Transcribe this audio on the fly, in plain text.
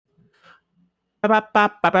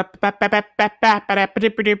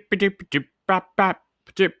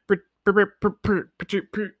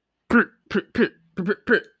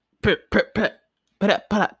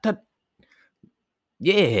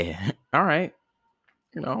Yeah. All right.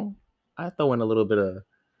 I throw in a little bit of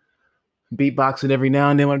beatboxing every now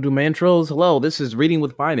and then when I do my intros. Hello, this is Reading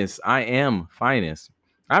with Finest. I am Finest.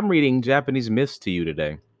 I'm reading Japanese myths to you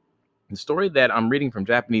today. The story that I'm reading from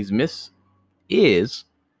Japanese myths is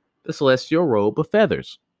The Celestial Robe of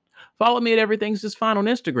Feathers. Follow me at Everything's Just Fine on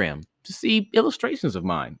Instagram to see illustrations of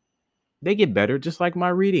mine. They get better just like my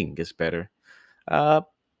reading gets better. Uh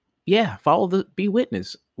yeah, follow the be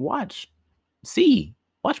witness. See,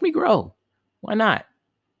 watch me grow. Why not?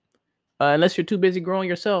 Unless you're too busy growing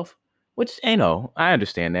yourself, which I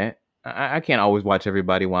understand that. I can't always watch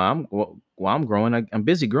everybody while I'm growing. I'm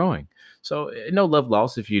busy growing, so no love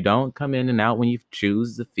lost if you don't come in and out when you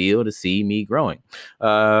choose to feel to see me growing.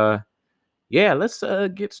 Uh, yeah, let's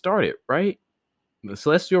get started. Right, the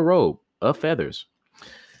celestial robe of feathers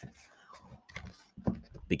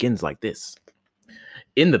begins like this.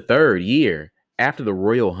 In the third year after the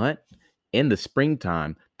royal hunt, in the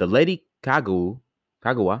springtime, the lady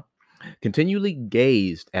Kagawa continually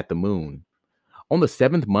gazed at the moon. On the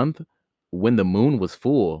seventh month, when the moon was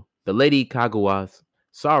full, the lady Kagawa's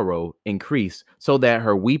sorrow increased so that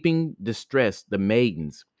her weeping distressed the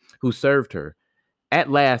maidens who served her. At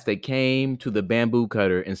last they came to the bamboo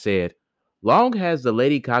cutter and said, long has the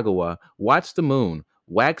lady Kagawa watched the moon,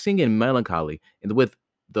 waxing in melancholy, and with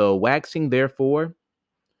the waxing therefore,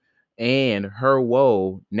 and her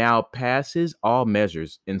woe now passes all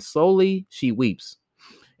measures, and slowly she weeps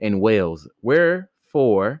and wails.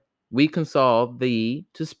 Wherefore we console thee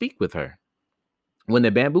to speak with her. When the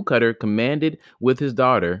bamboo cutter commanded with his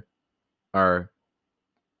daughter, or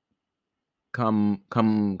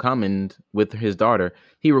commend with his daughter,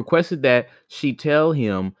 he requested that she tell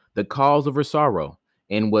him the cause of her sorrow,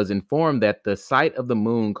 and was informed that the sight of the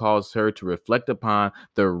moon caused her to reflect upon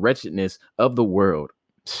the wretchedness of the world.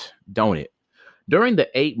 Don't it? During the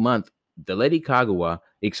 8 month, the lady Kagawa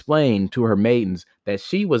explained to her maidens that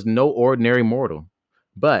she was no ordinary mortal,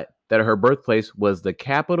 but that her birthplace was the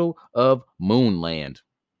capital of Moonland.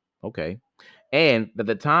 Okay. And that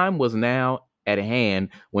the time was now at hand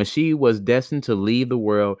when she was destined to leave the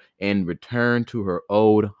world and return to her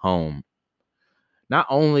old home. Not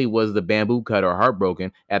only was the bamboo cutter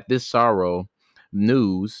heartbroken at this sorrowful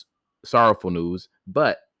news,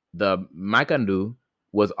 but the Maikandu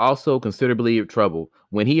was also considerably troubled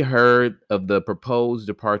when he heard of the proposed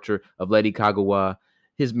departure of Lady Kagawa.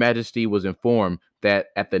 His Majesty was informed that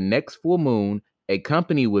at the next full moon, a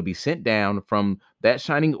company would be sent down from that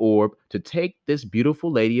shining orb to take this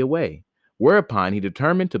beautiful lady away. Whereupon he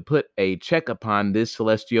determined to put a check upon this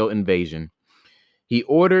celestial invasion. He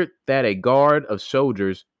ordered that a guard of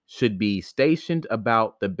soldiers should be stationed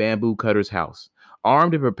about the bamboo cutter's house,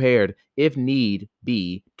 armed and prepared, if need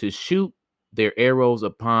be, to shoot their arrows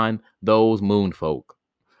upon those moonfolk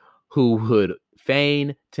who would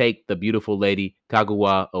fain take the beautiful lady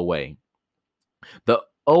Kagawa away. The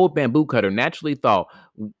old bamboo cutter naturally thought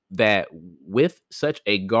that with such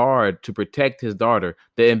a guard to protect his daughter,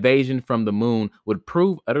 the invasion from the moon would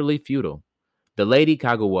prove utterly futile. The lady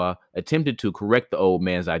Kagawa attempted to correct the old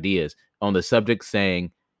man's ideas on the subject,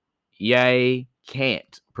 saying, ye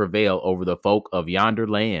can't prevail over the folk of yonder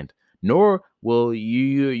land, nor will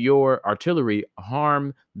your artillery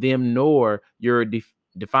harm them, nor your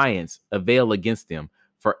defiance avail against them.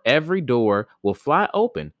 For every door will fly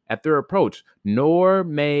open at their approach, nor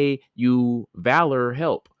may you valor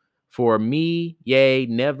help. For me, yea,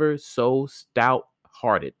 never so stout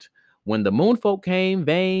hearted. When the moonfolk came,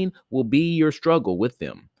 vain will be your struggle with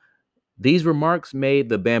them. These remarks made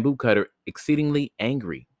the bamboo cutter exceedingly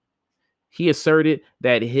angry. He asserted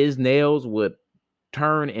that his nails would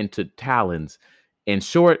turn into talons. In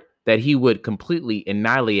short, that he would completely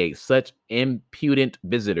annihilate such impudent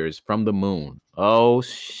visitors from the moon. Oh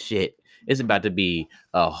shit. It's about to be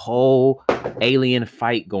a whole alien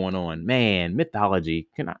fight going on. Man, mythology.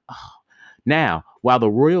 Can I? Oh. Now, while the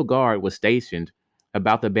royal guard was stationed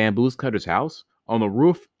about the bamboo cutter's house, on the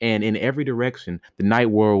roof and in every direction, the night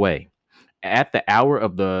wore away at the hour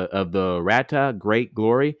of the Rata great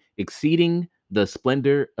glory, exceeding the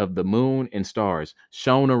splendor of the moon and stars,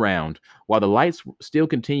 shone around. While the lights still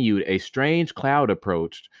continued, a strange cloud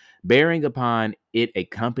approached, bearing upon it a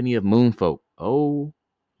company of moonfolk. Oh,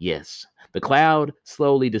 yes. The cloud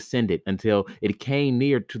slowly descended until it came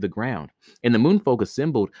near to the ground, and the moonfolk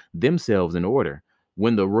assembled themselves in order.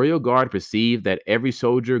 When the royal guard perceived that every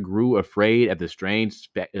soldier grew afraid at the strange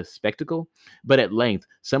spectacle, but at length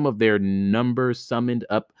some of their number summoned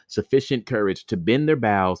up sufficient courage to bend their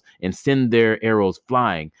bows and send their arrows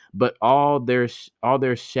flying, but all their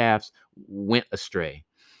shafts went astray.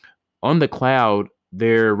 On the cloud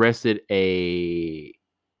there rested a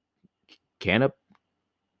canop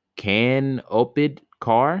canoped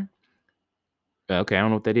car. Okay, I don't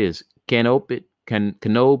know what that is. Canoped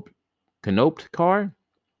car,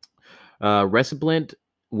 resplendent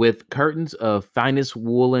with curtains of finest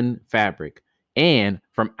woolen fabric. And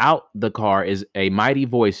from out the car is a mighty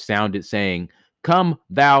voice sounded, saying, "Come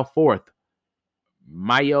thou forth,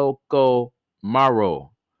 Mayoko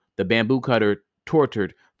Maro." The bamboo cutter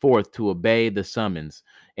tortured forth to obey the summons,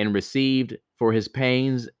 and received for his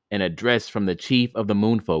pains an address from the chief of the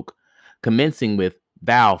moonfolk, commencing with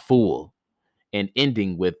 "Thou fool," and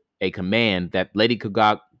ending with a command that Lady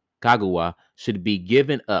Kagawa should be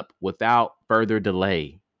given up without further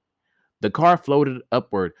delay. The car floated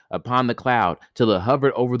upward upon the cloud till it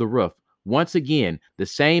hovered over the roof. Once again, the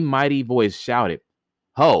same mighty voice shouted,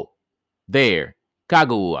 "Ho, there,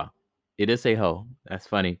 Kagawa." It did say ho. That's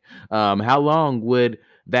funny. How long would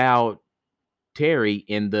thou tarry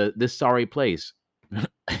in this sorry place?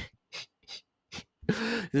 This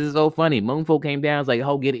is so funny. Moonfolk came down. It's like,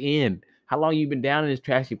 "Ho, get in. How long you been down in this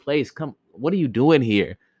trashy place? Come, what are you doing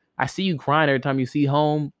here? I see you crying every time you see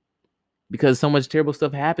home because so much terrible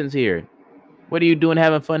stuff happens here. What are you doing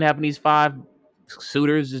having fun having these five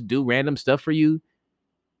suitors just do random stuff for you?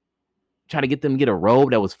 Try to get them to get a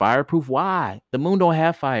robe that was fireproof? Why? The moon don't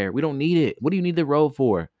have fire. We don't need it. What do you need the robe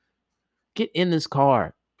for? Get in this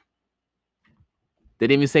car." They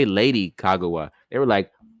didn't even say Lady Kagawa. They were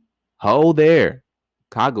like, "Ho there,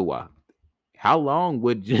 Kagawa. How long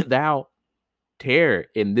would thou tear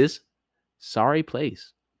in this sorry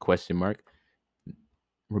place?" Question mark.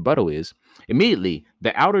 Rebuttal is, immediately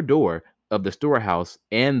the outer door of the storehouse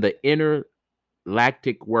and the inner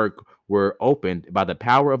lactic work were opened by the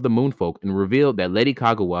power of the moonfolk and revealed that Lady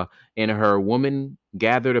Kagawa and her woman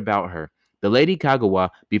gathered about her. The Lady Kagawa,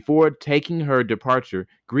 before taking her departure,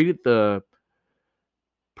 greeted the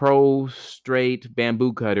prostrate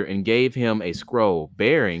bamboo cutter and gave him a scroll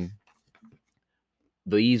bearing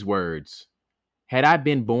these words: "Had I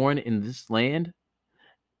been born in this land,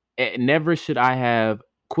 never should I have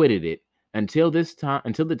quitted it until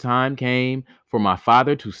the time came for my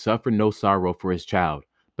father to suffer no sorrow for his child.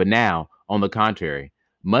 But now, on the contrary,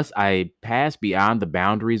 must I pass beyond the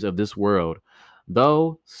boundaries of this world,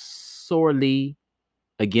 though sorely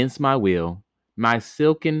against my will. My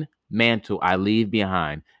silken mantle I leave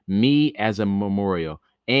behind me as a memorial,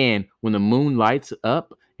 and when the moon lights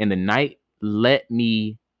up in the night, let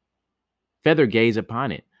me feather gaze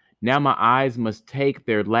upon it. Now my eyes must take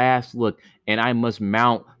their last look, and I must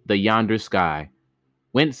mount the yonder sky,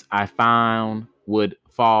 whence I found would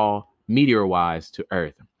fall meteor-wise to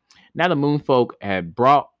earth." Now the moonfolk had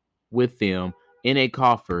brought with them in a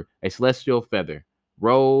coffer a celestial feather,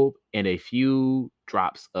 robe, and a few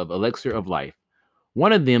drops of elixir of life.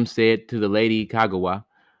 One of them said to the Lady Kagawa,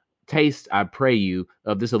 "Taste, I pray you,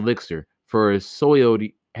 of this elixir, for soiled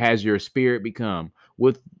has your spirit become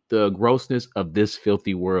with the grossness of this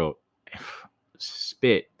filthy world."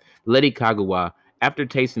 Spit. Lady Kagawa, after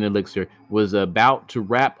tasting the elixir, was about to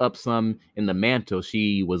wrap up some in the mantle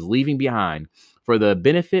she was leaving behind for the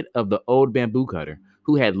benefit of the old bamboo cutter,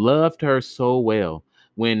 who had loved her so well,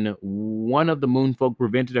 when one of the moonfolk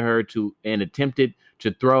prevented her and attempted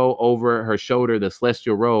to throw over her shoulder the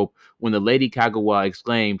celestial robe, when the Lady Kagawa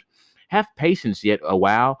exclaimed, "Have patience yet a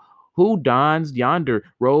while. Who dons yonder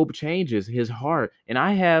robe changes his heart, and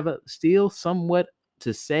I have still somewhat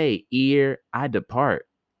to say ere I depart."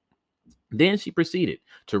 Then she proceeded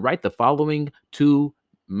to write the following to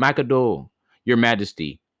Makado: "Your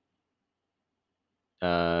Majesty,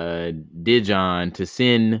 Dijon to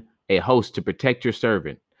send a host to protect your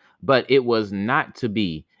servant, but it was not to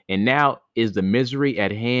be, and now is the misery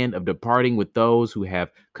at hand of departing with those who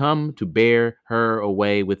have come to bear her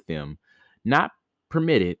away with them. Not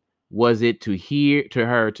permitted was it to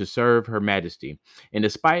her to serve her Majesty, and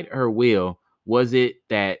despite her will was it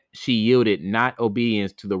that she yielded not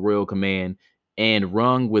obedience to the royal command, and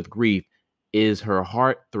wrung with grief is her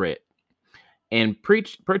heart threat. And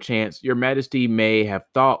perchance your Majesty may have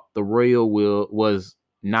thought the royal will was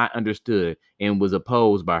not understood and was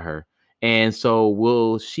opposed by her. And so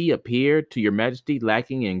will she appear to your Majesty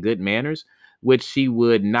lacking in good manners, which she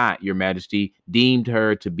would not, your Majesty, deemed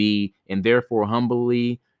her to be, and therefore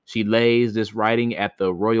humbly she lays this writing at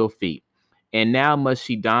the royal feet. And now must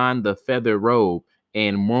she don the feather robe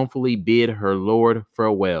and mournfully bid her lord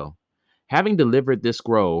farewell. Having delivered this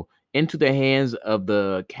scroll into the hands of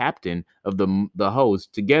the captain of the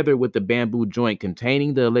host, together with the bamboo joint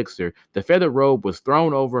containing the elixir, the feather robe was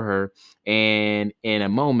thrown over her, and in a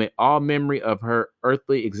moment, all memory of her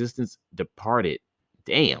earthly existence departed.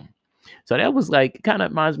 Damn. So that was like kind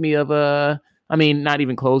of reminds me of I mean, not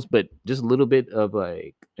even close, but just a little bit of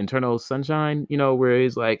like Internal Sunshine, where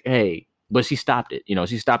it's like, hey, but she stopped it.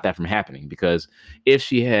 She stopped that from happening because if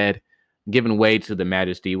she had given way to the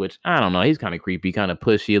Majesty, which I don't know, he's kind of creepy, kind of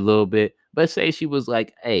pushy a little bit. But say she was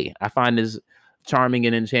like, hey, I find this charming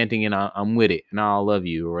and enchanting, and I'm with it, and I'll love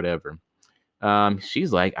you or whatever.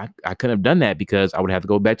 She's like, I couldn't have done that because I would have to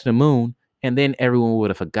go back to the moon, and then everyone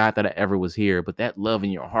would have forgot that I ever was here. But that love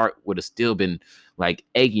in your heart would have still been like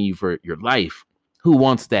aching you for your life. Who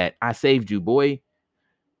wants that? I saved you, boy.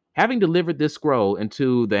 Having delivered this scroll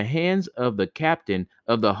into the hands of the captain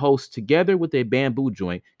of the host, together with a bamboo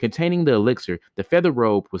joint containing the elixir, the feather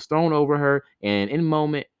robe was thrown over her, and in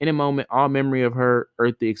a moment, all memory of her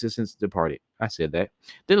earthly existence departed. I said that.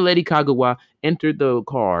 Then Lady Kagawa entered the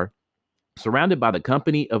car surrounded by the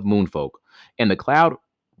company of moonfolk, and the cloud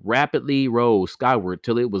rapidly rose skyward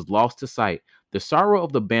till it was lost to sight. The sorrow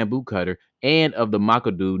of the bamboo cutter and of the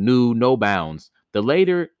Makadu knew no bounds. The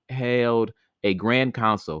latter held a grand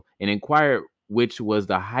council and inquired which was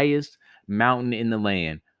the highest mountain in the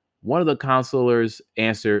land. One of the counselors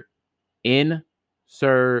answered, in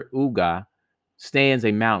Sir Uga stands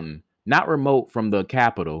a mountain, not remote from the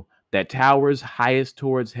capital, that towers highest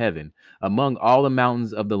towards heaven, among all the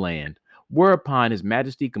mountains of the land. Whereupon his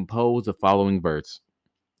majesty composed the following verse: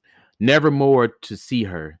 Never more to see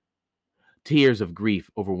her, tears of grief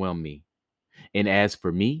overwhelm me. And as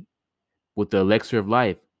for me, with the elixir of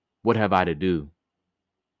life, what have I to do?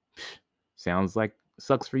 Sounds like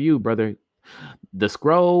sucks for you, brother. The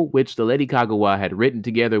scroll which the Lady Kagawa had written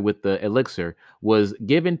together with the elixir was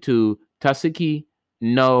given to Tasuki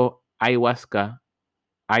no Ayahuasca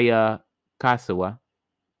Ayakasawa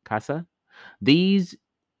Kasa. These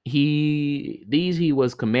he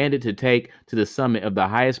was commanded to take to the summit of the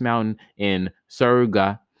highest mountain in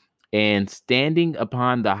Saruga, and standing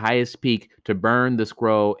upon the highest peak to burn the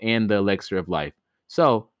scroll and the elixir of life.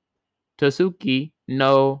 So Tasuki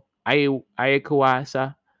no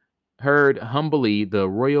Ayakawasa heard humbly the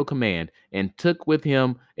royal command, and took with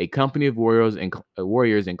him a company of warriors and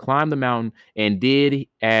climbed the mountain and did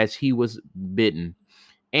as he was bidden.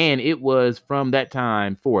 And it was from that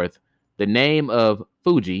time forth the name of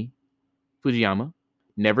Fujiyama,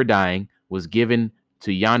 never dying, was given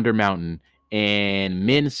to yonder mountain. And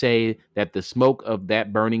men say that the smoke of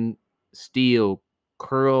that burning steel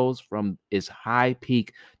curls from its high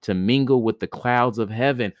peak to mingle with the clouds of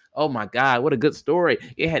heaven. Oh my God, what a good story!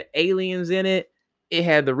 It had aliens in it. It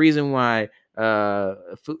had the reason why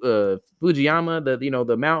Fujiyama,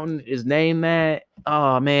 the mountain, is named that.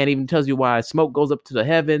 Oh man, it even tells you why smoke goes up to the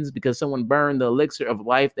heavens, because someone burned the elixir of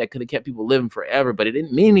life that could have kept people living forever, but it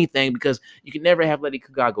didn't mean anything because you can never have Lady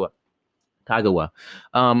Kagawa.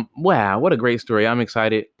 Wow, what a great story. I'm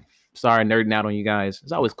excited. Sorry, nerding out on you guys.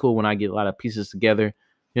 It's always cool when I get a lot of pieces together.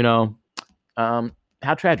 You know,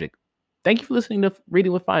 how tragic. Thank you for listening to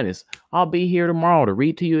Reading with Finest. I'll be here tomorrow to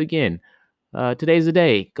read to you again. Today's the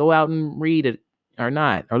day. Go out and read it or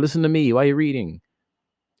not, or listen to me while you're reading.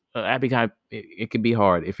 That'd be it could be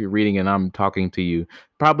hard if you're reading and I'm talking to you.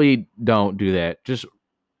 Probably don't do that. Just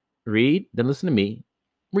read, then listen to me.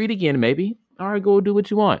 Read again, maybe. All right, go do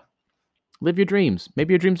what you want. Live your dreams.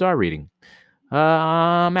 Maybe your dreams are reading.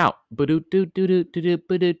 I'm out.